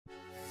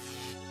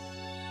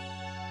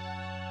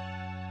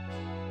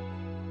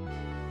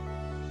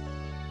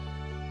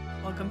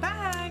welcome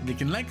back.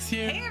 NicknLex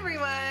here. Hey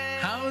everyone.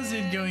 How's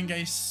it going,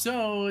 guys?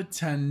 So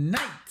tonight,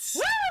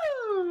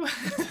 woo!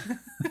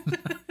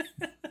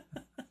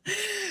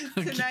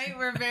 Tonight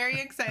we're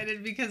very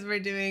excited because we're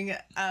doing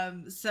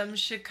some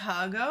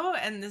Chicago,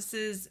 and this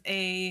is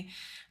a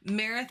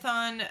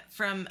marathon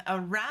from a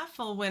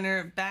raffle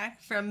winner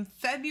back from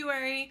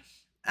February.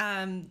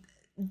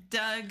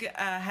 Doug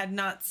had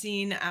not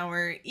seen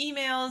our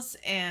emails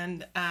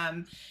and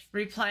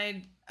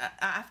replied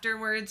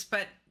afterwards,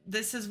 but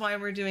this is why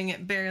we're doing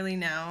it barely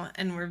now,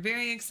 and we're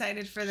very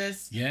excited for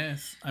this.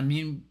 Yes, I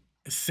mean,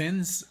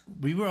 since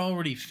we were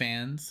already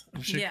fans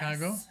of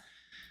Chicago, yes.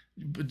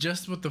 But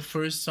just with the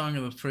first song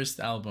of the first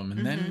album,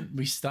 and then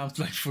we stopped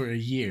like for a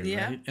year,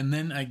 right? And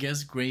then I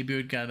guess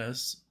Greybeard got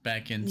us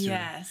back into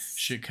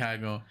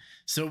Chicago.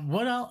 So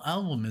what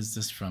album is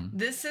this from?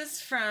 This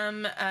is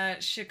from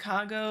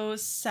Chicago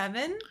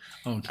 7,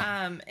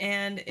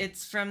 and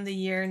it's from the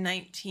year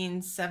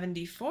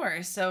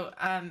 1974. So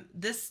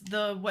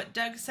what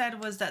Doug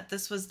said was that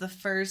this was the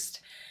first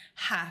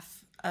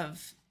half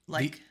of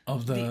the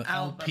album.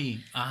 LP.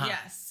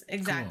 Yes,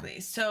 exactly.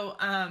 Cool. So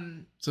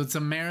so it's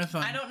a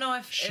marathon. I don't know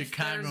if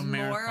there's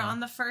more on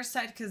the first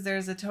side because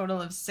there's a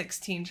total of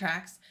 16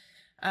 tracks.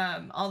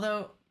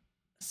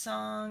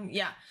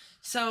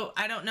 So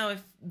I don't know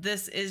if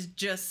this is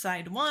just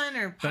side 1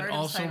 or part of side 1. But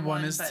also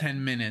one is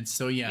 10 minutes,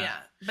 so yeah. Yeah,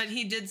 but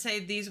he did say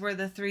these were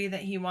the 3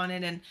 that he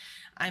wanted, and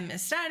I'm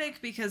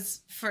ecstatic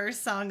because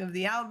first song of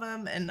the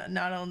album, and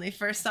not only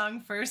first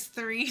song, first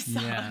 3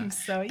 songs. Yeah.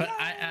 So but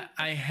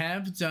I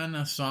have done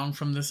a song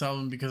from this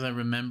album because I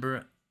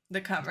remember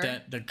the cover.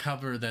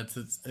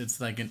 It's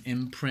like an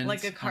imprint,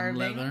 like a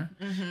carving. On leather.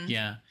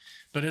 Yeah.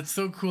 But it's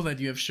so cool that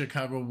you have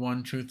Chicago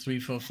 1, 2, 3,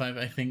 4, 5,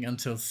 I think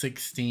until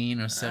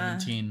 16 or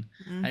 17.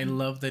 I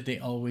love that they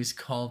always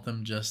call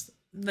them just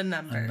the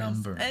numbers. A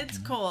number. It's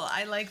cool.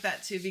 I like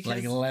that too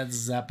because like Led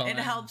Zeppelin.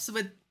 It helps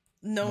with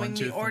knowing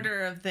the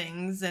order of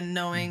things and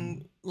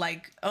knowing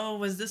like, oh,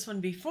 was this one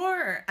before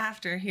or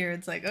after? Here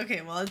it's like, okay,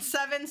 well, it's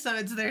 7, so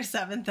it's their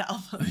 7th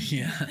album.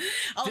 Yeah.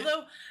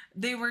 Although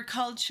they were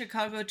called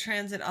Chicago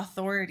Transit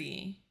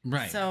Authority.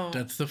 Right. So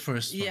that's the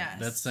first one. Yes.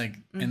 That's like,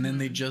 and then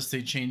they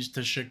changed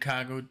to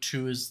Chicago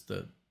 2 is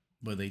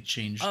where they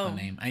changed the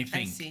name, I think.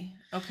 I see.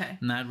 Okay.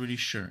 Not really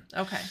sure.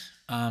 Okay.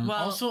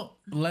 Also,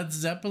 Led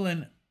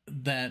Zeppelin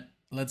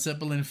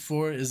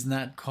 4 is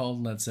not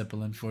called Led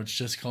Zeppelin 4. It's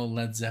just called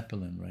Led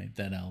Zeppelin, right?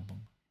 That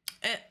album.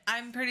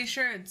 I'm pretty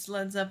sure it's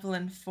Led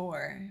Zeppelin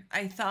 4.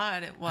 I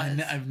thought it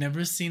was. I've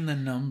never seen the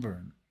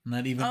number.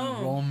 Not even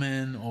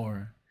Roman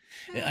or...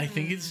 I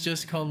think it's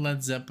just called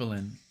Led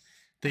Zeppelin.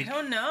 I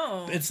don't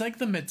know. It's like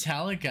the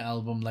Metallica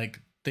album.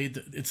 Like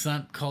it's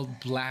not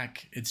called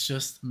Black. It's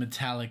just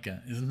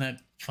Metallica. Isn't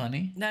that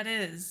funny? That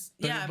is.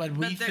 But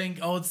we think,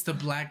 it's the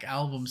Black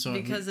album. So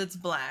because it's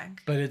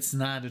black. But it's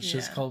not. It's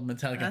just called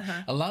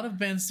Metallica. A lot of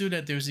bands do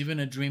that. There's even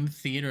a Dream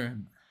Theater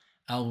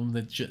album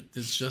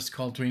that's just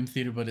called Dream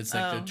Theater, but it's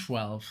like the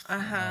 12th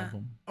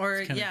album. Or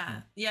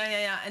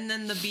and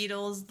then the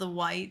Beatles, the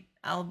White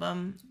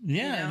album.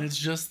 Yeah, and it's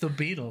just the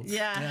Beatles.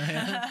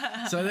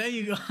 Yeah. So there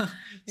you go.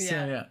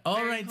 So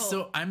all right, cool.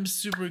 So I'm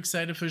super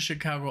excited for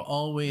Chicago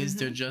always.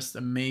 They're just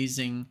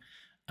amazing.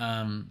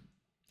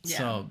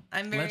 So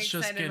I'm very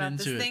excited about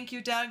this. Thank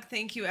you, Doug.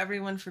 Thank you,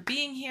 everyone, for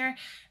being here.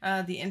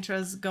 The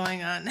intro's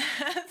going on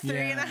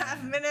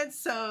 3.5 minutes,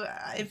 so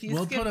if you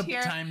skipped here, we'll put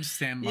a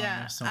timestamp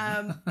on or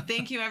something.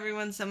 Thank you,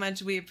 everyone, so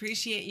much. We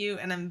appreciate you,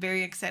 and I'm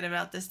very excited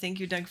about this. Thank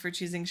you, Doug, for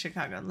choosing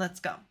Chicago.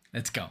 Let's go.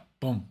 Let's go.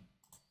 Boom.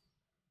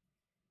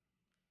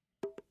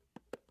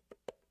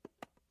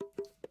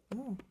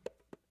 Ooh.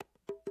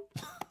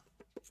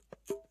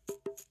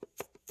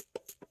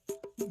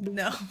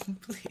 No,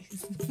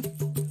 please.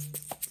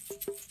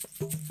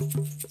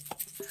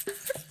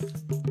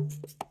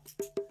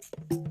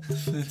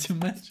 Too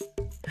much?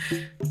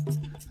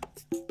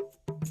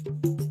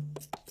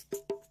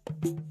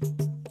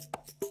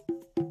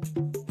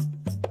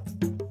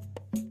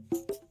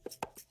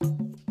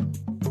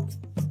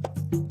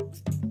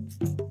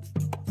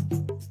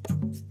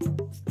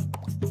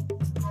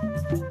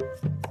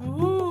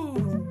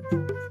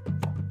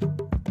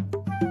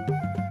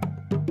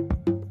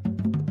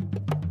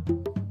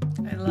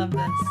 I love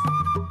this.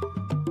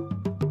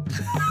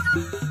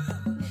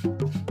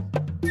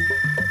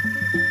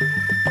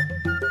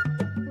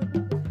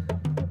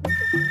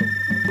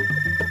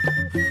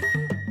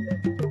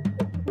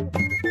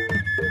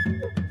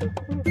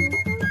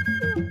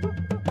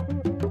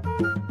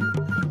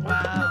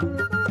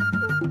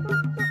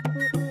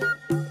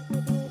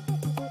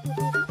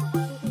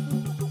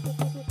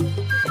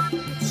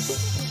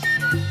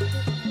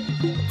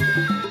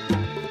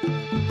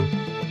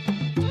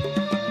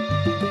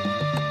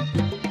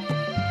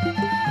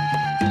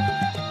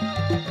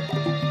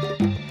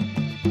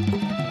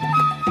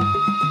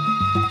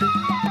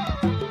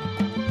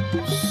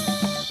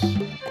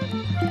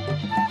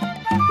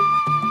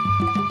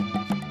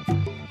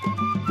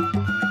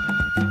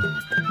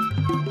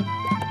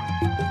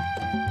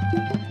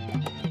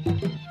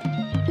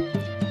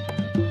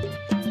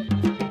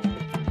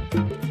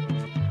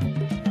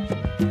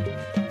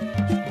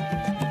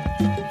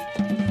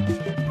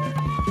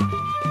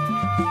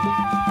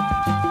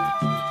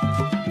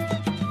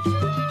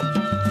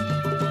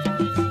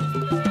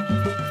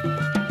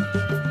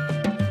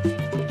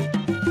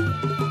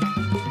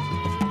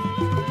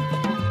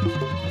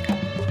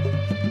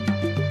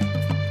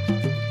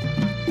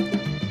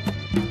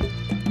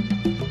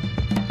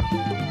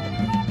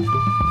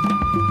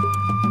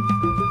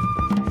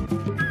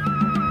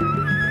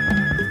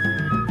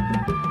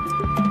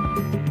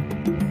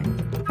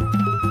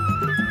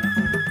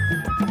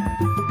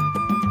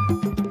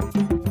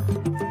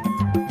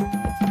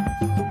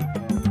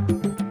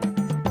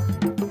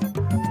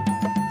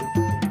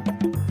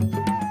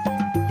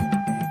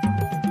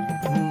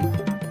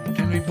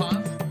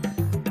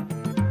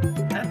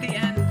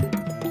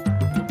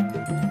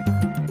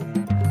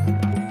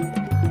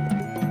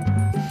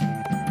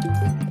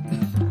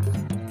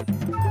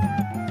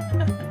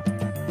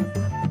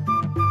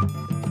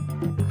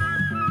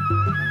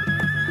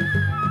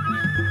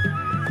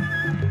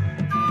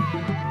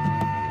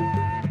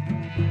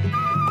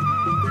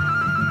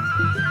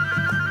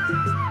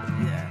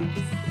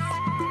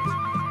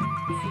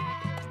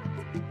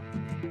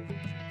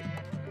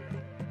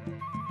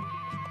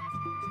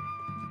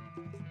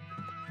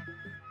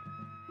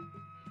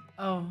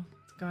 Oh,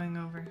 it's going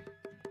over.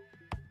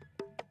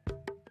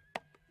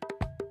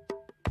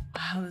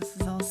 Wow, this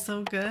is all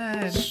so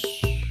good.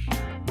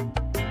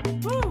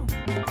 Woo!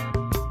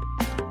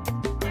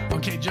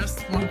 Okay,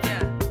 just one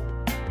thing.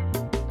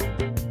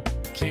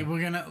 Okay,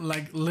 we're gonna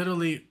like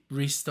literally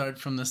restart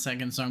from the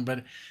second song,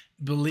 but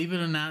believe it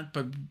or not,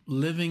 but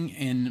living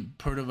in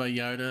Puerto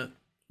Vallarta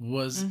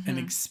was an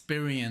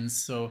experience.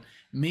 So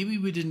maybe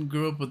we didn't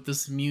grow up with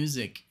this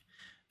music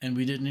and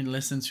we didn't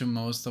listen to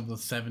most of the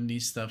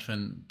 70s stuff,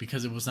 and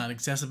because it was not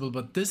accessible,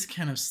 but this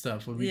kind of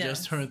stuff where we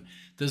just heard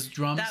this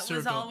drum circle,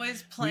 was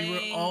always playing.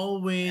 We were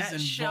always at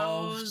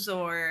involved. Shows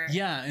or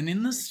and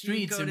in the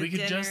streets, and we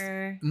could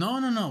dinner. just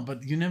no,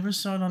 but you never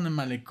saw it on the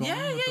Malecón.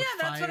 Yeah,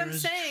 that's what I'm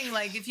saying.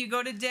 Like if you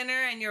go to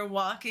dinner and you're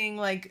walking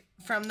like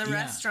from the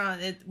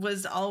restaurant, it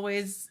was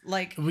always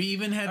like we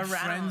even had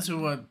friends who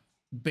were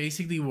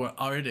basically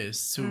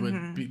artists who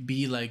would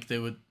be like they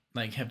would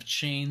like have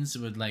chains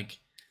with like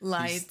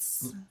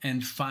lights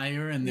and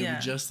fire, and they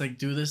would just like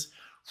do this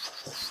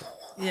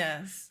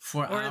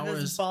for hours. Or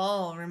this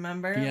ball,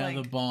 remember?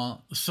 The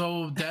ball.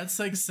 So that's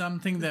like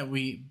something that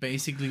we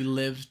basically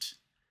lived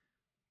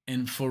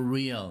in for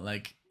real.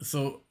 Like,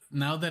 so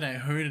now that I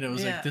heard it, I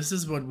was like, this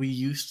is what we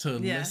used to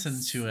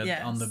listen to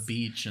on the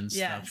beach and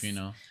stuff, you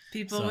know.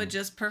 People would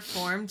just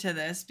perform to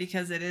this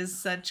because it is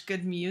such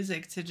good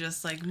music to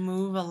just like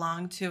move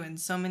along to, and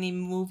so many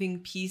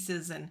moving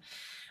pieces, and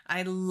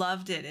I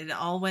loved it. It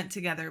all went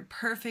together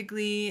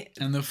perfectly.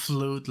 And the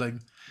flute, like,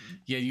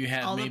 you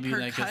had all maybe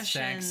like a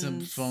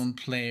saxophone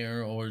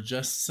player or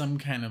just some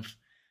kind of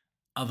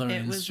other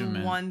instrument. It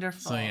was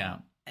wonderful. So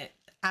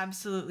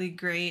absolutely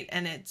great.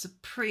 And it's a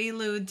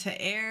prelude to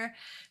Aire.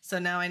 So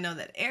now I know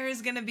that Aire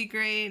is going to be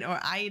great, or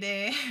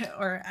Aire,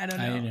 or I don't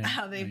know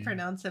how they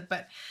pronounce it,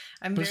 but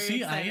I'm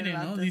very excited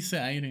about this. Dice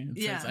Aire.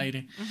 It says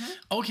Aire.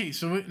 Okay,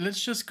 so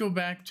let's just go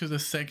back to the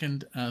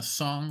second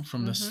song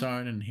from the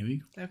start, and here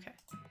we go. Okay.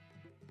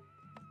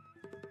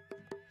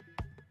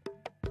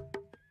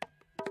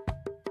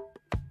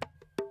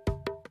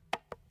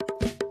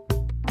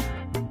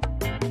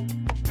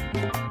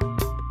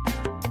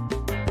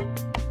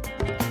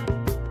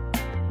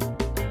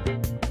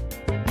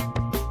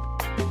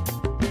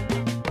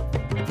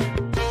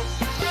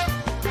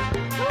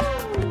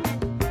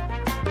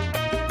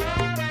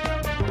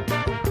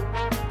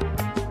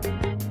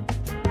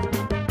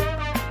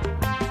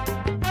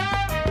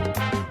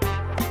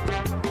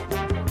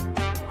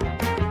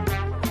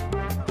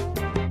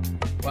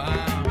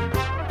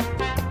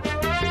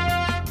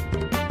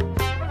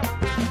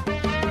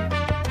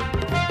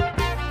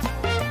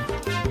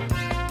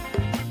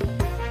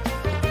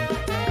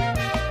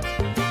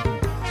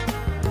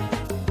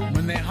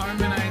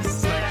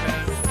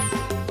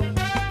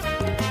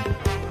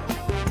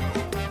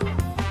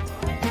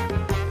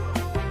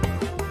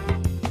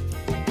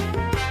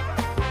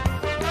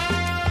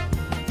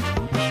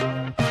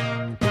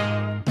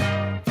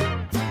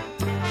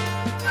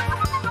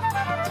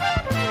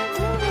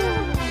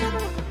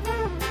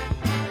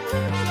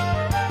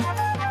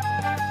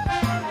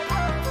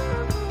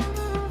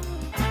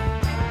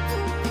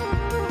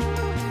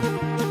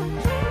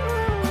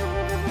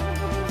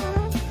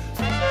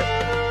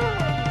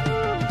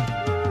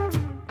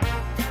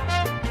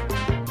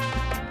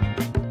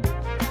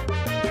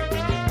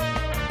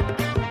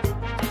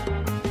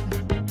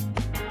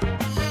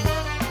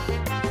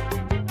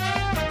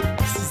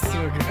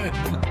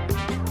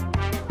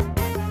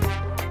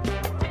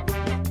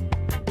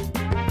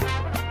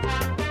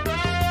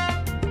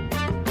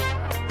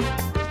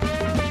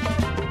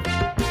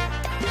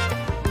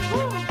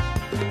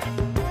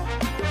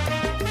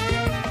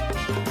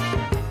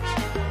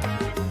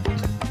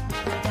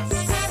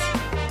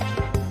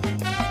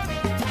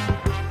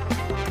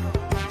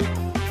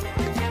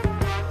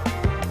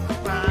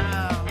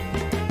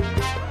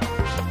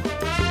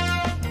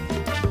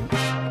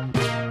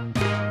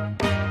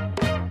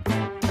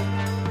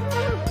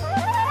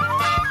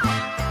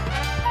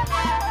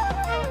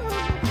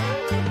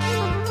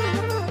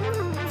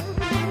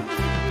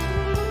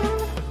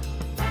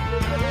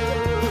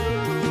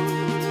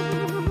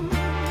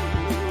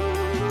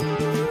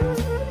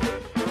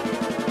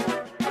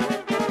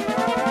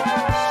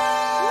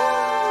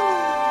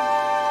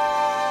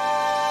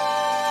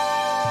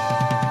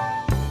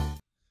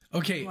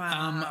 Okay,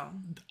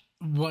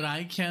 what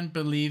I can't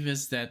believe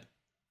is that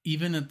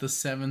even at the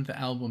 7th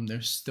album,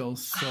 they're still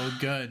so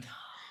good.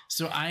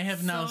 So I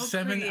have now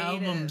 7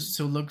 albums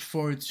to look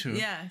forward to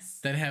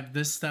that have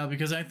this style,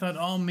 because I thought,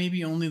 oh,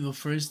 maybe only the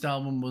first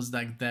album was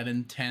like that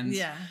intense.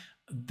 Yeah.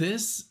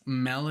 This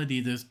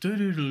melody, this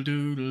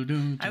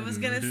I was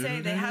gonna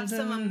say they have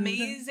some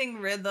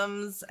amazing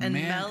rhythms and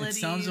melodies.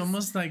 It sounds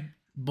almost like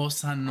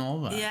bossa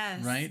nova,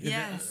 right?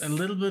 Yes, a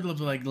little bit of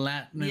like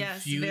Latin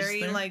infused. Yes,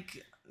 very there.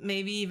 Like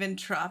maybe even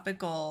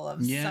tropical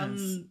of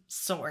some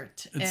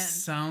sort. It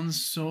sounds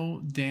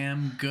so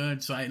damn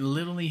good. So I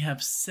literally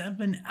have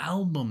 7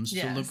 albums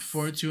to look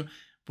forward to,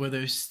 where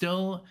they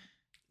still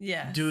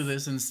do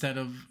this instead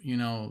of, you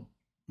know,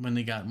 when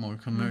they got more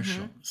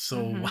commercial.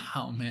 So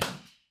wow, man.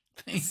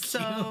 Thank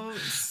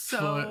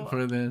you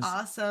for this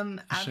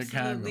awesome,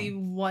 absolutely Chicago.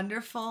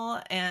 Wonderful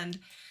and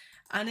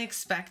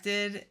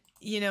unexpected,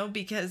 you know,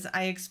 because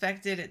I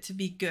expected it to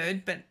be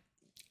good, but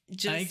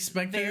just I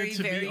expected it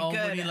to be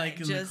already like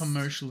in the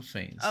commercial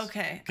phase.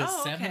 Okay.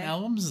 Because 7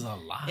 albums is a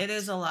lot. It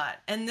is a lot.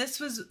 And this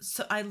was,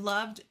 so I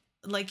loved,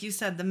 like you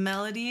said, the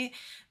melody,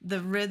 the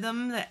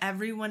rhythm that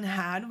everyone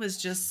had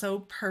was just so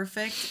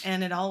perfect,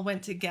 and it all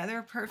went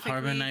together perfectly.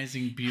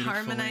 Harmonizing beautifully.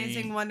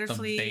 Harmonizing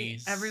wonderfully.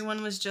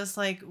 Everyone was just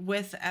like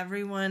with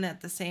everyone at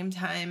the same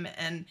time,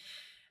 and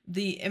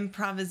the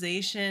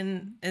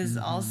improvisation is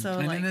also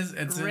and like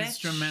it's rich.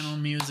 Instrumental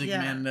music,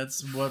 man.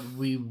 That's what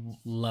we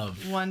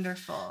love.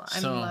 Wonderful.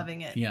 I'm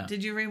loving it. Yeah.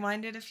 Did you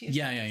rewind it a few times?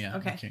 Yeah.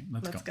 Okay,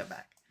 let's go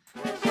back.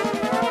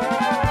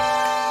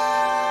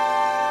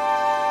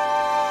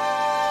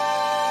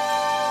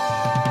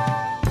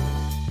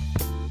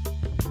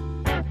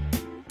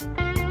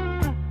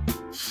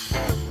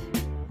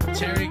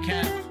 Cherry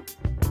Cat.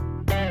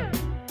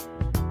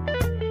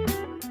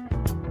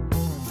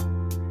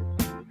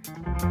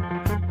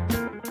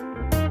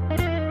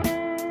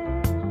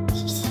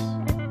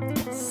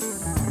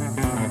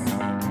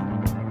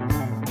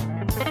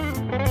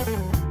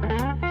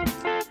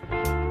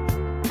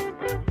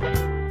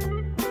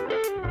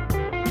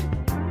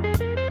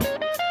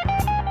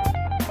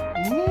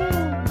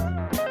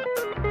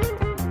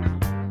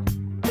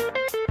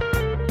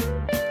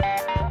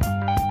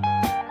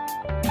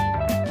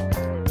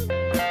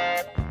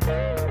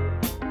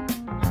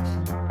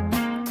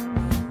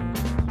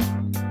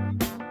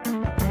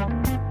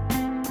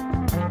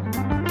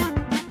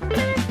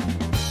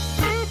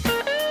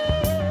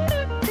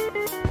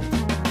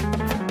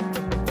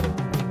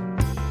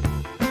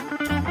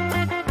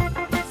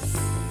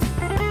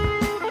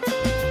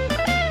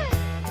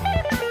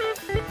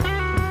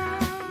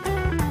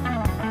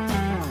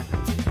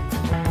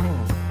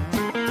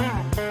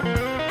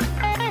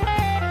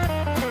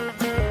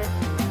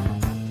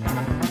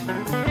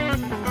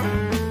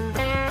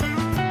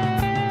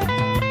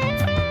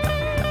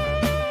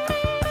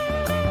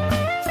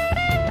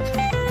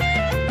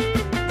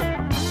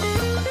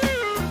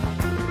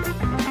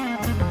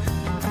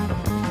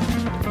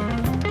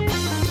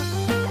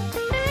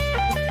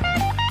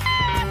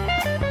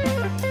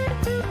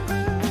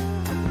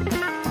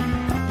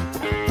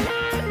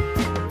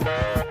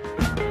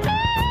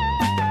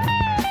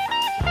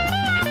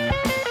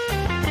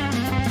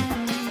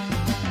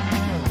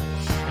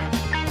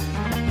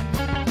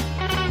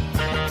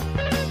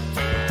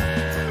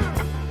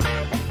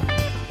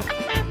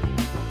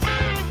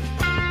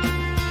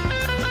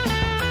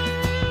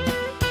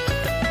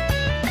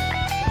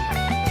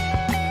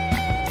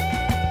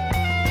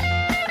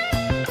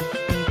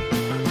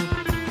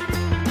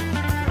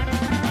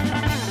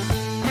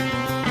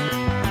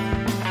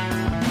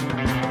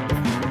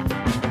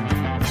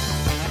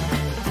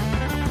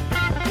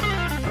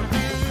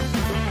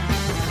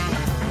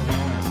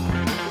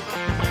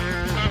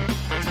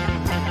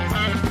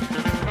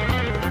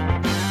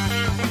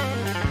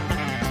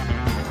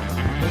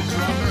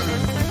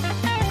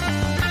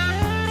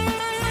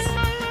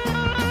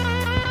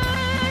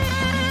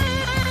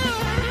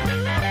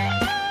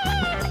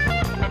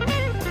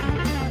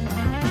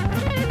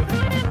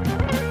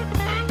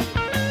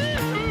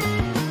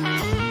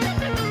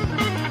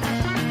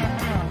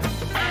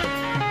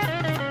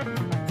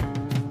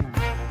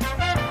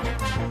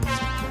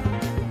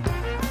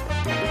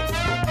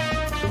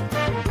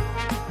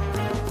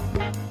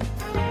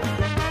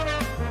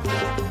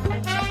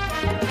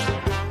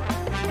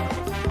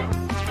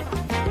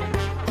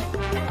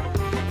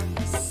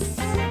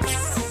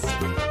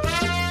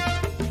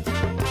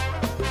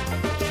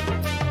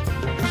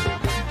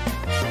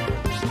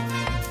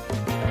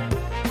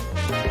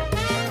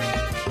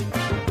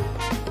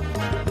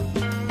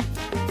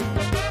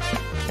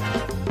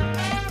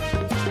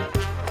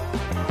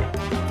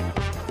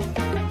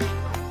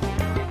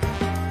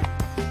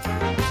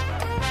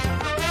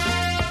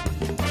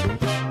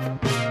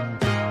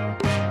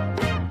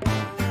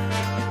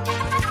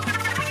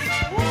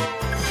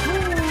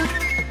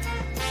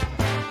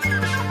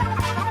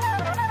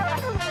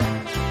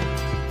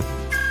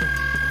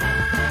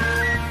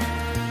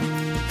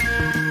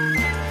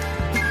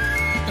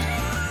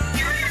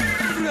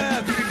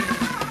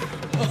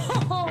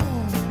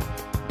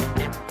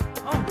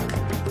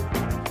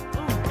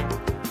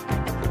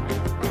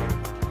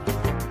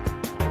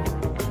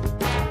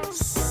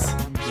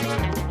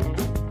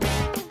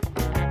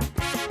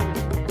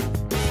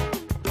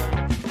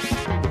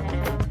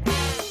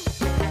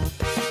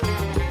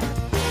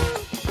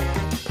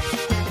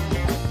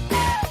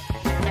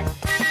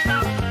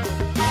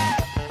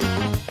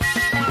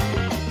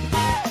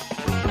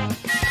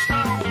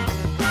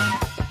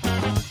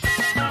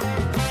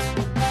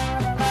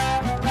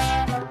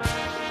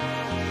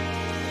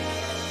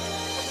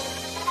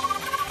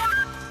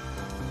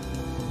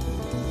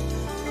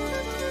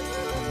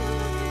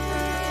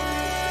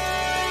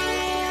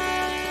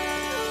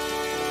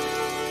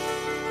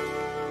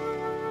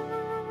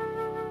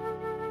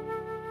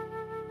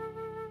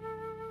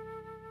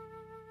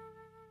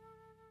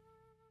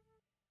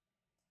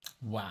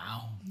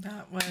 wow.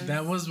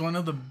 That was one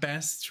of the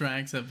best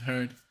tracks I've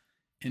heard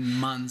in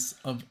months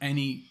of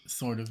any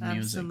sort of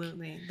music.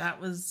 Absolutely. That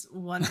was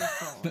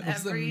wonderful. That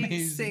was Every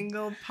amazing.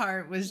 Single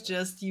part was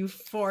just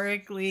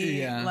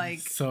euphorically like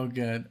so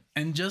good.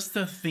 And just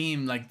the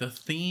theme, like the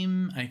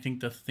theme, I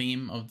think the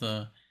theme of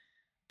the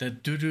do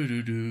do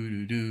do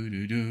do do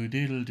do do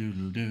do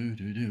do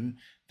do do.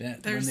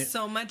 That there's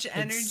so much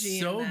energy.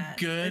 It's so in that.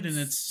 good, and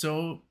it's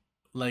so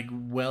like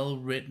well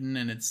written,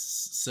 and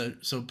it's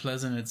so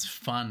pleasant. It's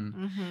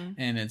fun,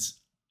 and it's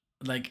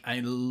like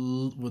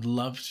would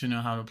love to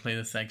know how to play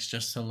the sax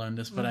just to learn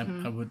this, but I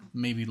would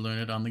maybe learn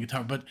it on the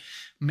guitar. But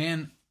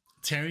man,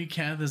 Terry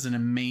Kath is an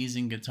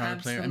amazing guitar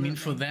player. I mean,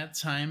 for that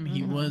time,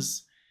 he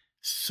was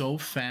so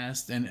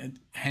fast, and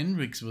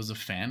Hendrix was a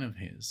fan of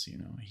his. You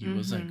know, he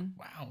was like,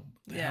 "Wow,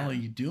 what the hell are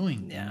you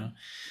doing?" You know,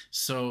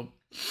 so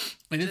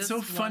and just it's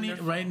so funny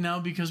right now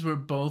because we're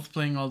both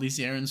playing all these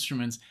air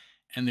instruments,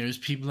 and there's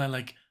people that are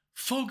like,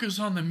 "Focus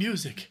on the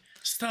music.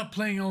 Stop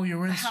playing all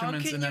your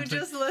instruments." How can you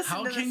just listen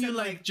how to can this you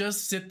like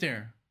just sit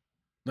there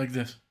like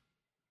this,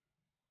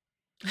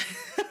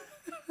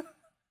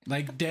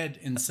 like dead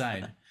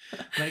inside?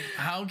 Like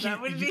how can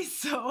that would be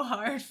so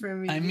hard for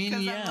me? I mean,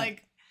 because I'm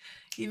like,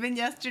 even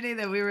yesterday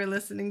that we were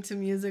listening to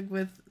music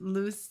with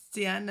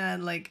Luciana,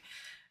 like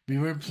we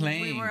were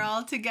playing, we were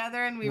all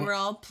together and we were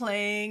all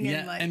playing. Yeah,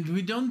 and, like, and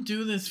we don't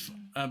do this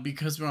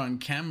because we're on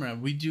camera.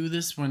 We do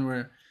this when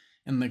we're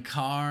in the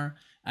car.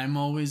 I'm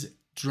always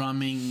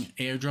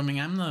air drumming.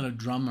 I'm not a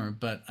drummer,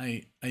 but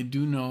I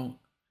do know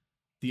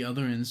the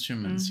other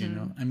instruments, you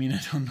know. I mean,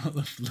 I don't know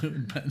the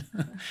flute,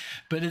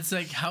 but it's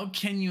like, how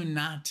can you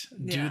not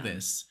do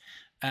this?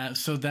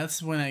 So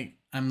that's when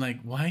I'm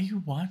like, why are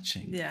you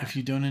watching if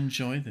you don't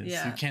enjoy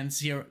this? You can't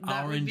see our enjoyment.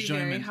 That would be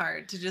very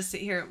hard to just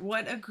sit here.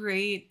 What a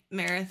great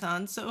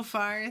marathon so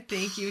far.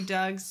 Thank you,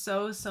 Doug,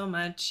 so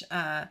much.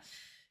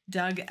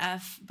 Doug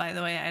F, by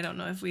the way, I don't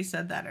know if we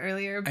said that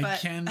earlier, but I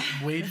can't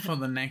wait for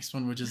the next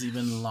one, which is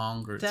even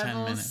longer.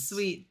 10 minutes.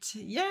 Sweet.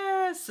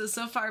 Yes.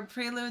 So far,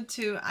 Prelude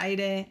to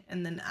Aire,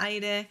 and then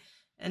Aire,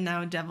 and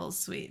now Devil's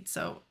Sweet.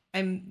 So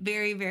I'm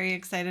very, very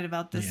excited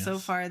about this so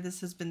far.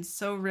 This has been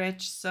so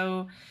rich,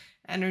 so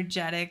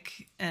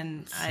energetic,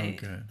 and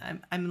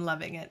I'm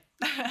loving it.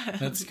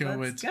 Let's go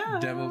with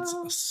Devil's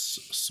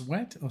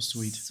Sweat or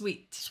Sweet?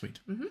 Sweet.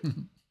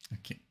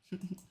 Okay.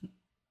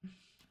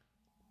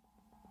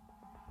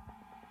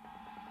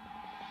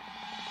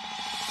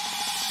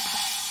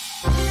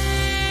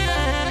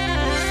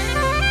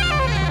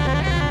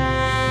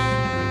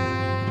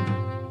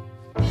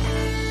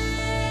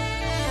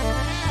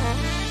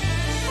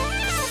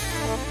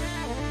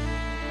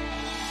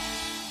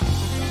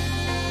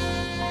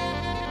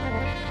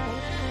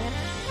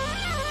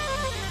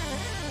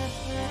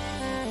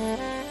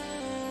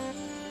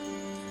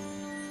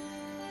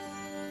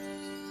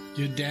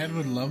 Your dad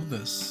would love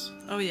this.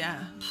 Oh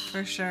yeah,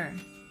 for sure.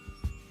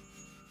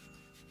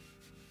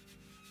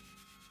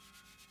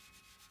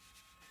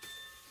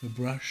 The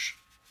brush.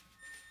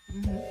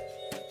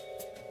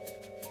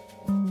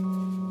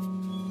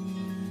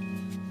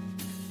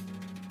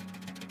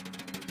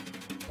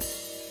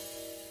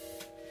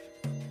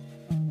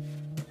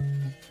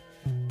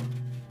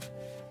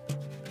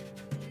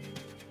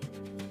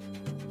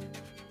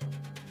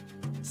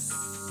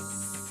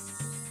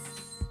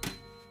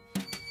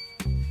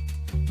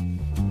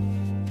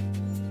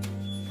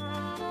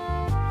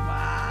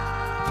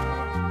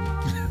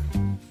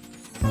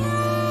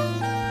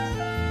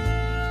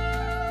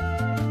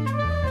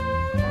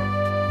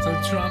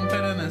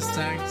 Trumpet and a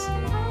sax.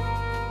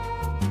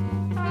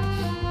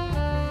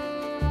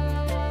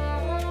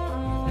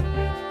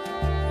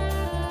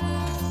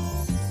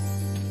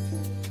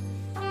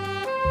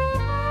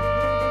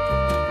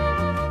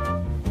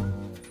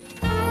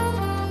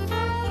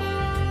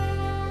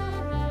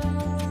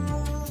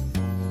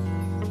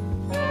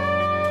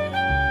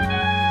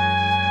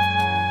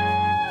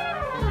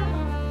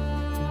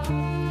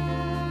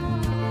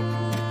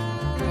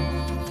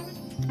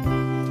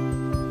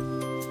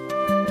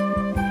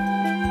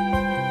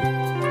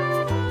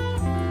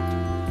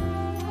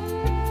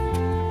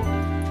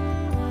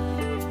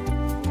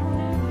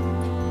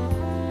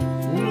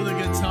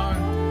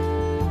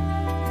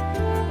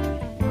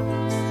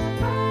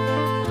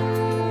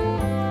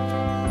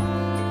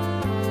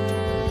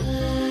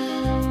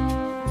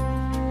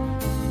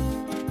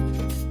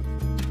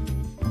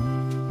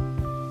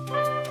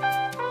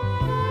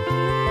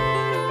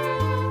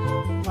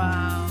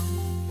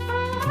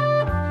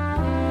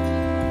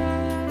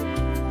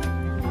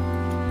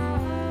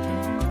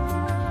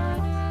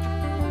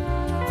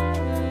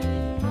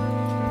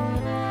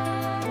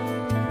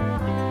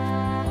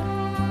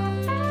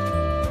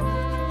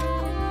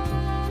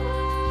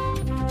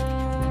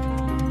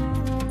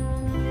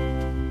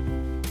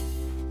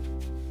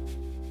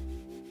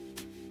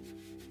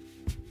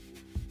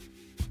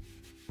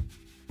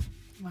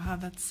 Wow,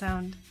 that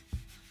sound.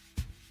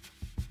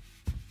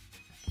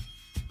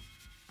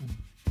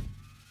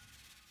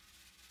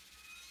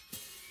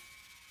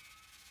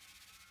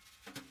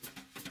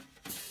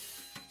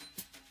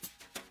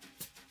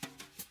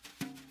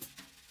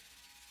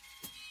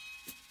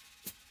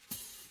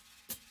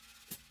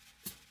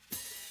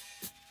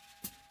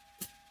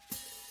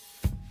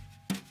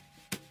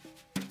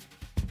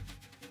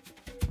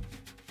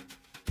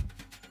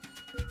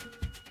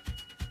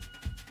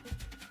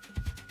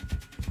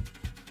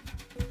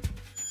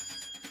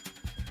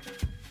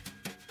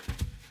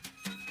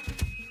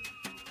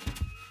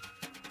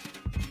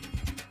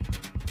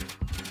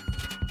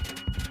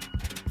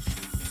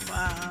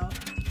 Wow.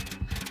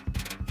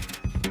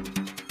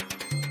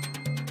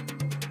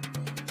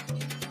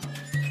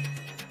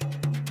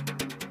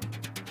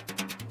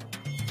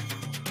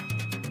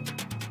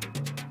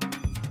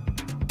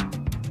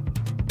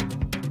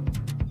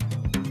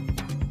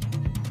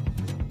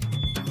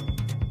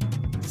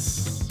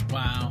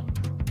 Wow.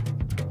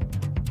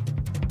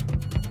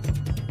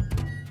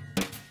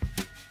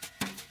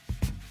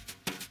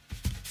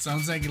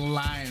 Sounds like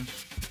live,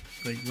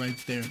 like right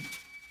there.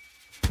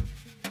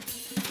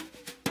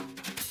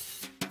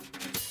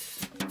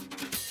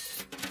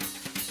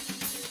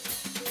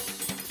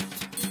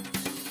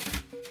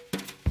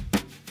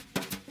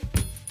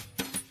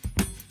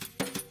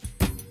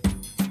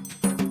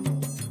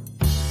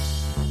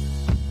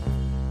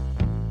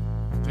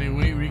 They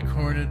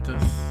re-recorded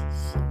this.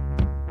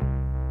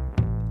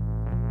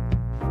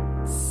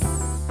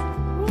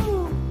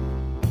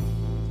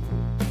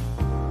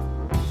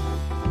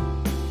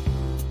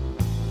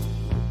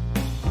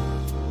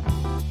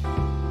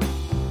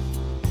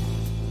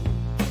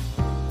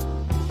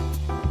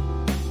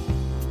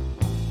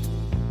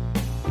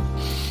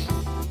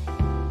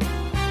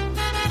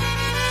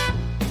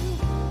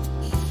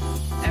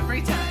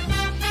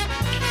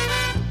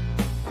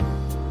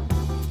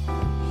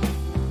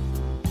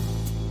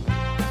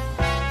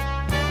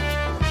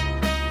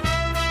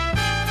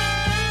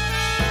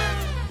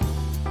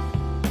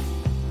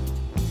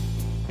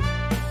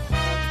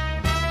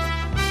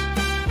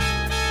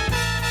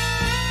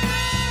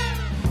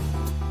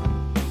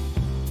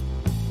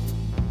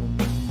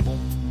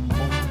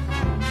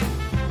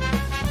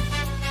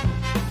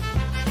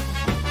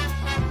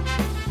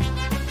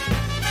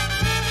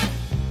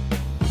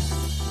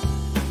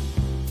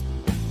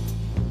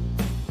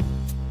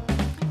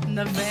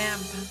 The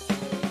vamp.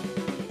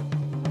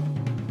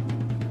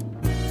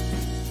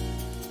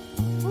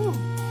 Ooh.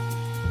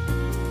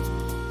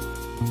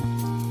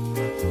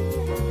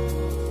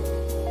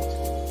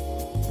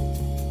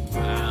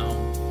 Wow.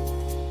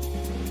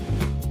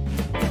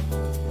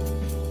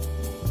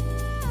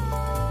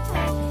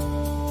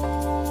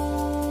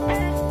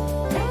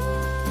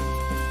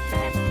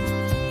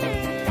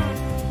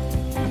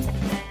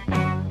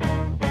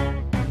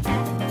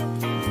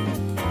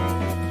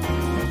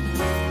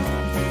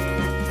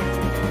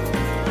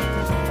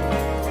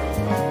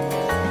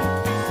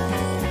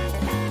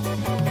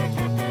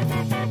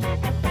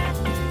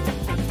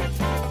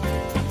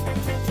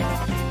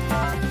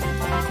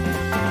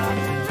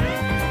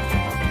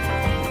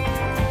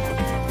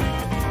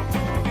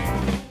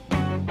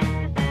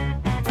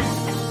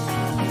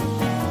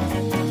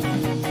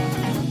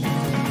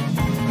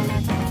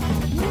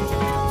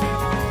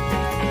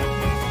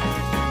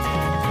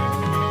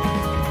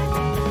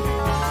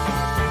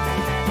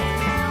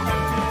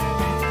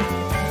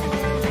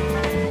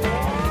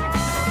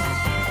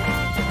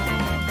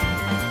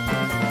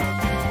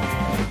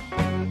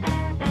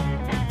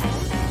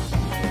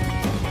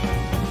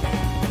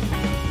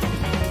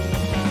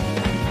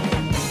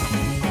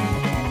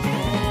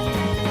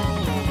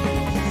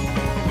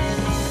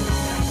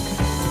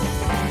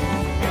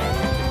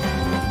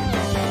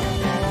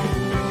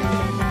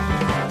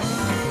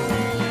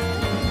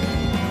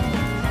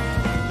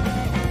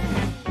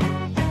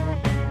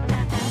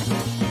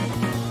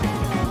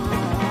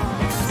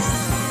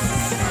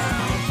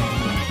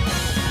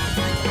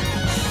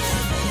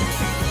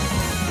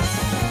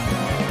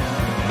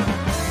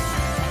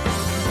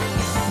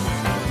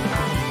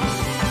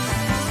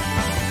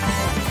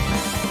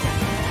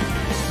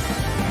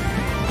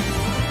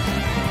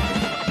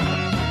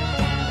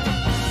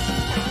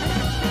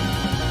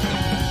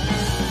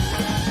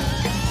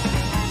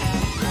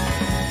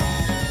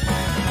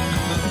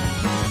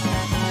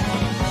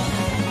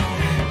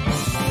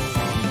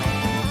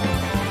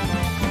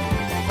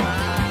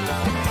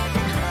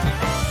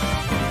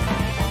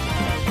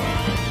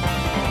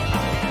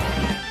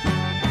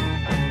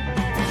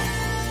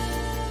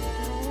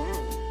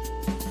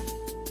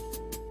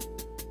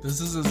 This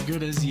is as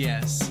good as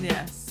yes.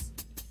 Yes.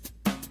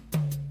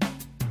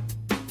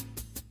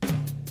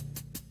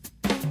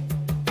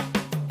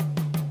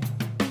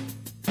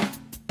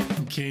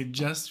 Okay,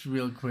 just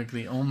real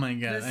quickly. Oh my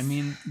god. I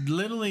mean,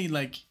 literally,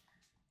 like,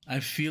 I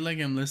feel like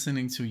I'm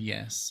listening to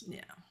Yes.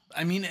 Yeah.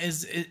 I mean,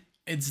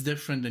 it's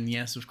different than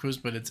Yes, of course,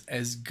 but it's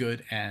as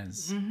good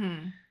as.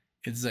 Mm-hmm.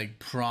 It's like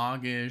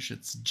prog-ish.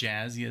 It's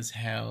jazzy as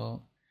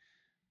hell.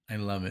 I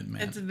love it,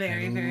 man. It's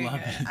very, very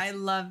good. I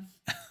love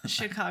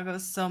Chicago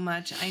so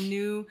much. I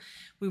knew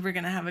we were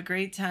going to have a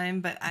great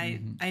time, but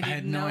I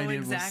didn't know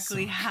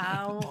exactly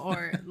how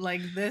or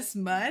like this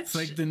much. It's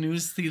like the new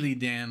Steely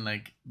Dan,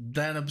 like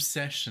that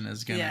obsession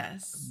is going to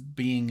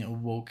being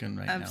awoken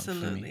right now for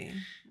me.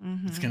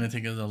 Mm-hmm. It's going to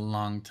take us a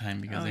long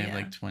time because they have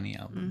like 20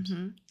 albums.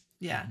 Mm-hmm.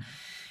 Yeah. Mm-hmm.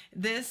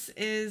 This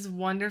is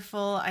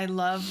wonderful. I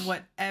love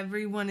what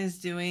everyone is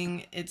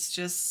doing. It's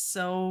just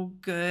so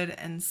good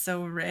and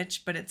so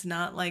rich, but it's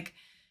not like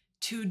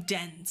too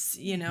dense,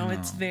 you know. No.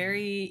 It's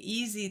very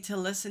easy to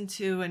listen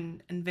to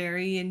and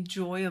very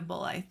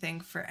enjoyable, I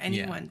think, for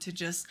anyone to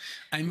just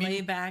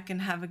lay back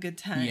and have a good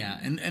time. Yeah,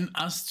 and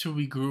us too,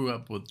 we grew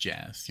up with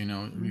jazz, you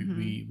know.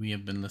 We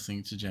have been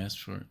listening to jazz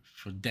for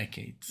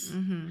decades.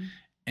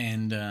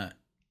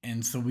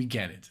 And so we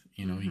get it,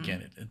 you know, we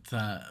get it. It's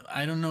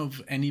I don't know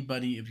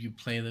if you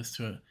play this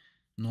to a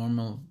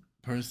normal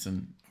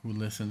person who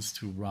listens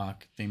to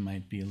rock, they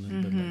might be a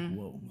little bit like,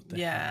 whoa, what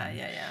the hell?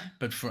 Yeah.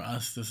 But for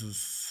us, this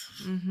is...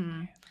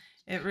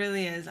 It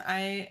really is.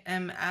 I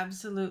am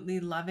absolutely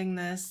loving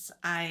this.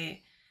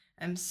 I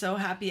am so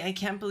happy. I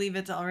can't believe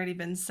it's already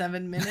been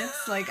 7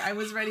 minutes. Like, I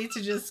was ready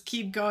to just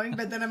keep going,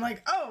 but then I'm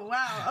like, oh,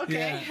 wow,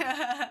 okay.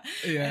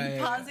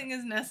 And pausing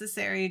is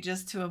necessary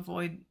just to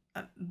avoid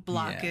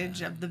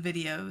blockage of the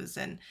videos.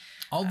 And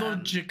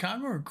although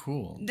Chicago are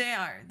cool, they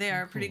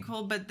are pretty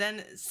cool, but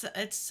then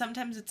it's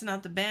sometimes it's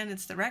not the band,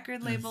 it's the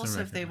record label.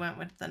 So if they went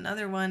with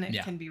another one,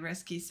 it can be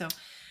risky. So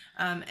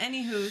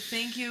anywho,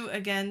 thank you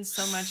again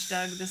so much,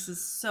 Doug. This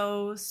is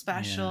so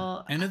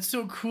special. And it's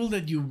so cool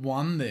that you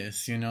won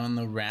this, you know, in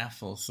the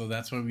raffle. So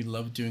that's why we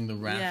love doing the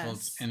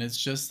raffles. And it's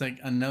just like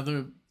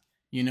another,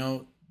 you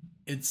know,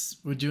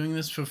 we're doing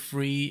this for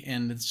free,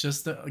 and it's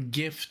just a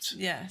gift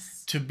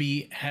to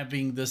be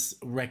having this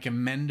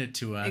recommended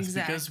to us,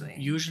 because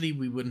usually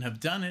we wouldn't have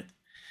done it,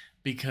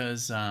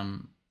 because I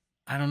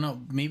don't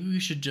know, maybe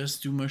we should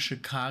just do more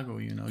Chicago,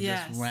 you know,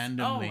 just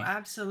randomly. Oh,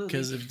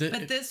 absolutely.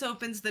 But this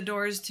opens the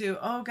doors to,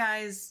 oh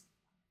guys,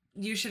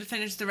 you should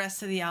finish the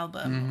rest of the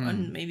album,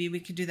 and maybe we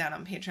could do that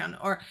on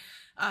Patreon, or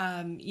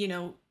you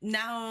know,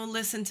 now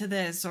listen to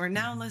this, or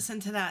now listen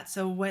to that.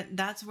 So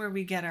that's where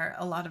we get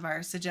a lot of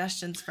our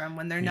suggestions from.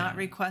 When they're not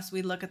requests,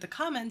 we look at the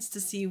comments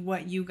to see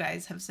what you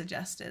guys have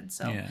suggested.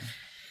 So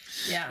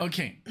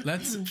okay,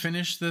 let's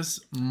finish this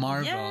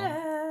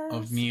marvel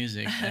of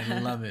music. I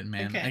love it,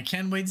 man. I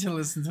can't wait to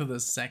listen to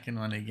the second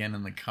one again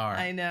in the car.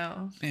 I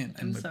know. Man,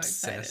 I'm so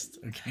obsessed.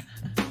 Excited. Okay.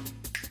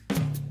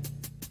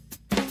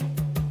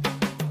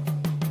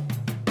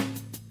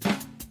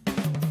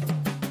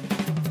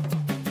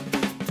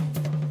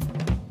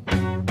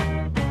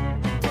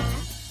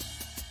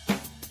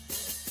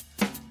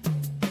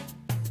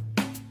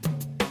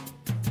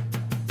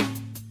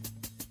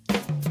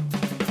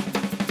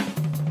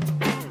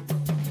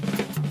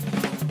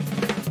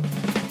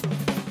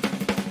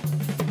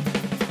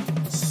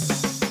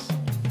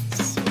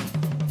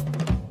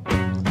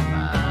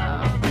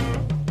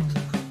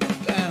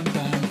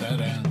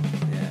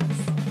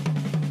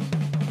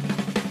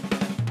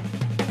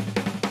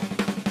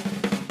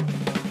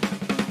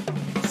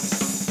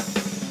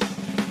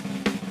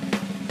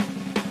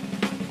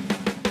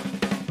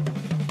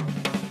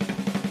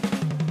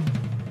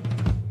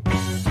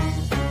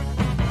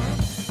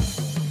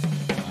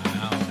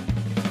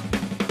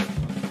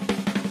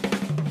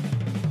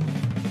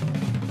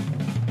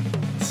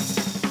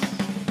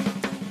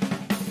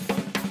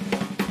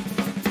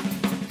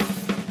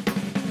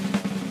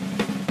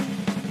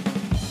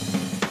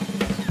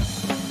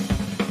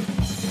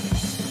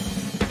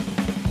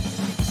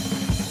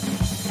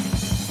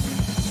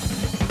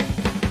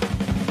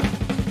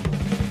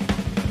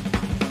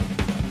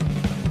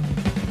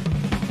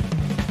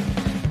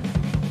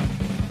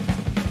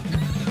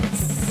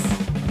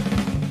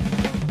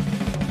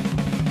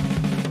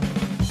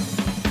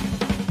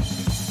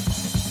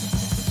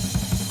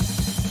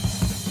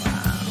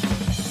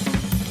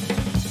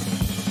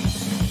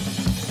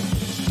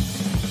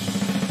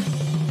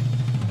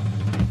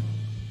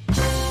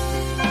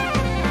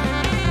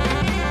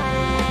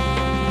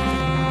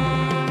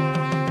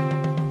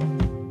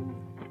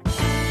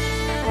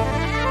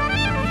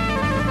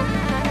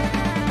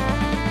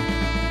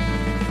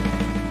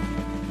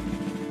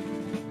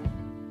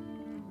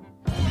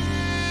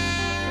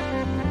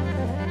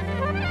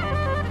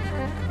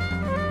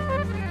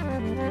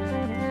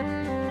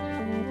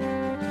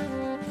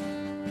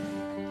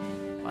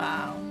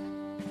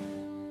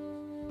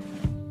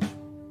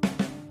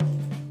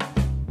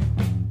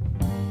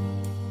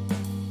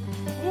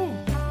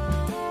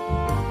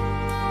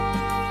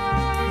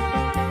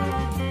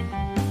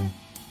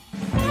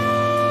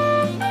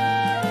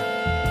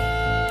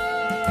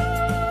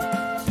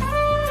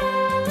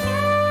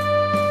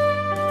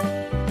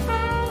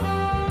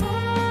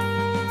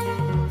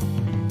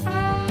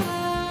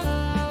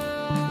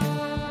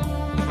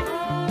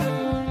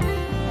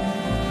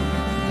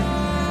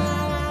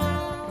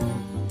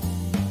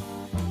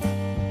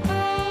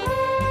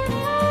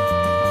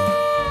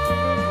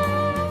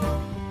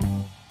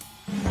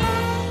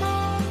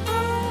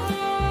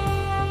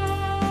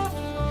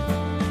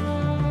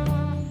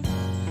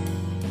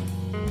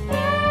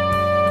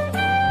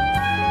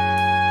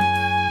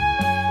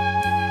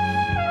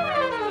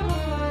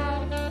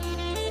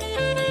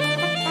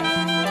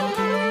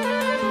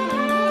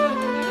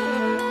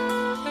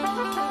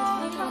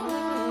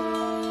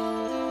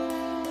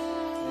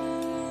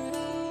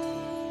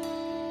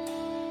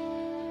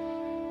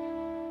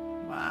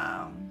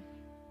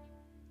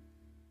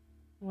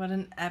 What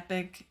an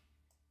epic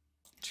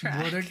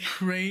track. What a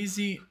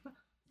crazy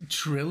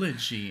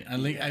trilogy.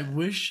 I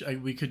wish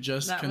we could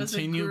just that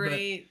continue, was a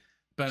great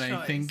but choice.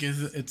 I think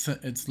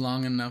it's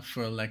long enough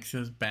for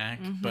Alexia's back.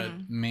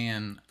 But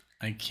man,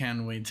 I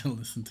can't wait to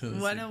listen to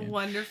this. What a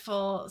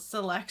wonderful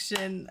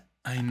selection.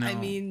 I know. I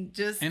mean,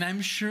 and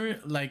I'm sure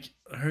like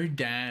her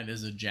dad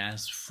is a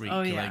jazz freak.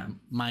 Oh, yeah. Like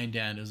my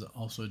dad is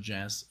also a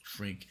jazz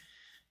freak,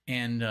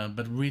 and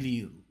but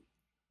really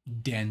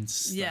dense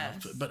stuff.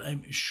 Yes. But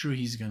I'm sure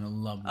he's gonna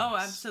love this. Oh,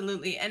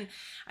 absolutely. And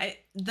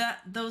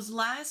those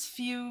last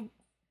few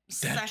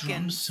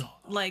seconds,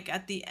 like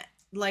at the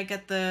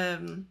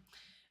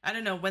I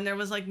don't know, when there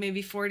was like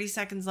maybe 40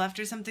 seconds left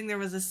or something, there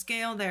was a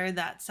scale there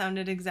that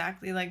sounded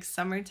exactly like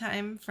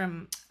Summertime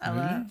from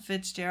Ella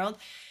Fitzgerald.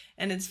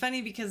 And it's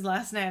funny because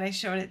last night I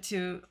showed it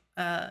to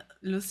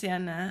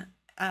Luciana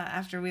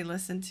after we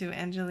listened to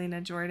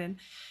Angelina Jordan,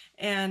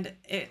 and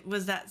it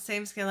was that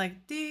same scale,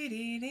 like dee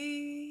dee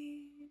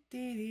dee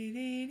dee dee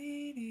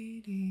dee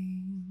dee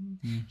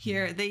dee.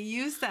 Here they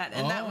used that,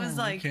 and that was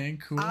like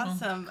cool.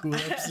 Awesome. Cool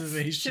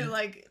observation. To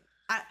like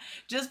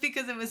just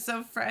because it was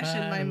so fresh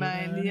in my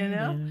mind, you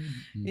know?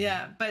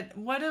 Yeah, but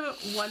what a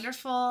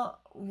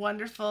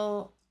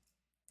wonderful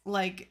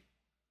like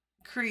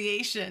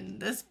creation,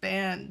 this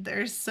band.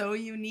 They're so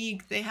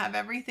unique. They have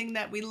everything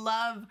that we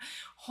love.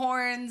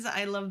 Horns,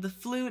 I love the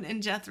flute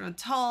and Jethro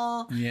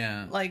Tull.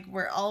 Yeah, like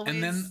we're always.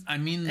 And then I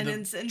mean the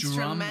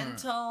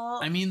instrumental.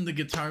 I mean the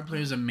guitar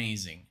player is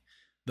amazing.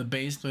 The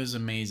bass player is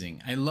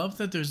amazing. I love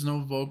that there's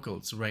no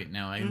vocals right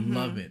now. I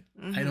love it.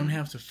 I don't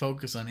have to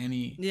focus on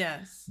any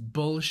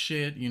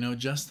bullshit, you know,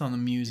 just on the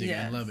music.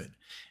 Yes. I love it.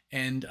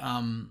 And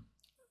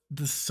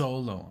the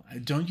solo.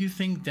 Don't you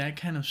think that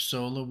kind of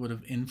solo would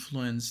have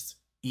influenced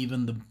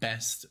even the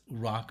best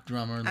rock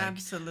drummer, like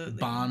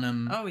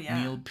Bonham,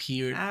 Neil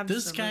Peart? Absolutely.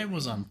 This guy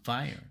was on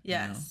fire.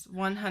 Yes, you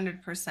know?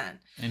 100%.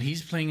 And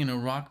he's playing in a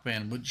rock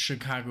band, which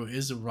Chicago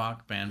is a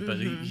rock band, but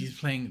he's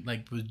playing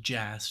like with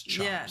jazz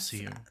chops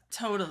here.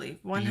 Totally,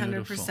 100%.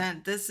 Beautiful.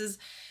 This is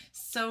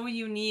so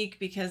unique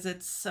because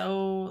it's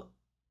so...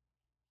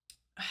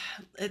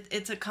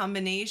 It's a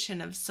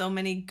combination of so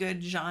many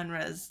good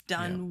genres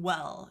done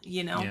well,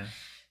 you know? Yeah.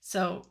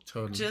 So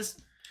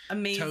just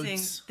amazing.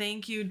 Totes.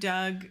 Thank you,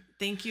 Doug.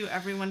 Thank you,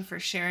 everyone, for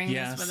sharing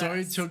this with us. Yeah,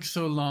 sorry it took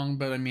so long,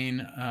 but I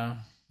mean,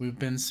 we've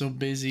been so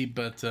busy,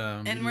 but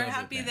and we're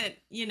happy that,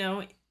 you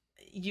know,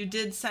 you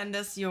did send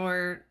us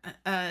your,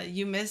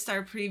 you missed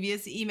our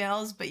previous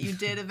emails, but you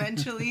did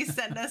eventually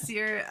send us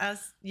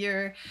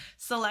your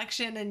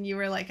selection, and you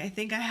were like, I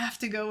think I have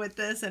to go with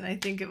this, and I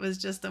think it was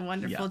just a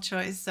wonderful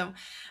choice. So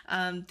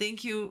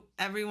thank you,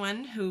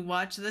 everyone who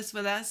watched this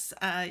with us.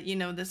 You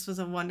know, this was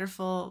a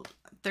wonderful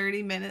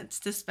 30 minutes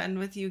to spend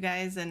with you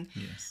guys, and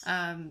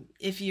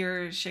if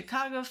you're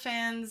Chicago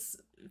fans,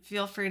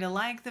 feel free to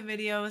like the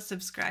video,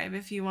 subscribe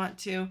if you want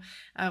to.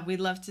 We'd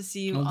love to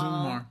see you all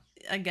do more.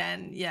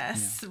 Again.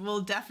 Yes,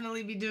 we'll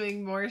definitely be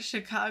doing more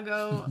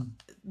Chicago.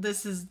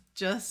 This is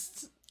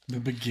just the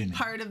beginning,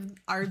 part of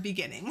our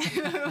beginning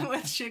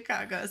with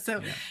Chicago.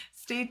 So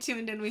stay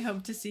tuned, and we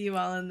hope to see you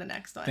all in the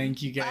next one.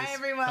 Thank you guys. Bye,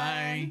 everyone.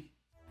 Bye.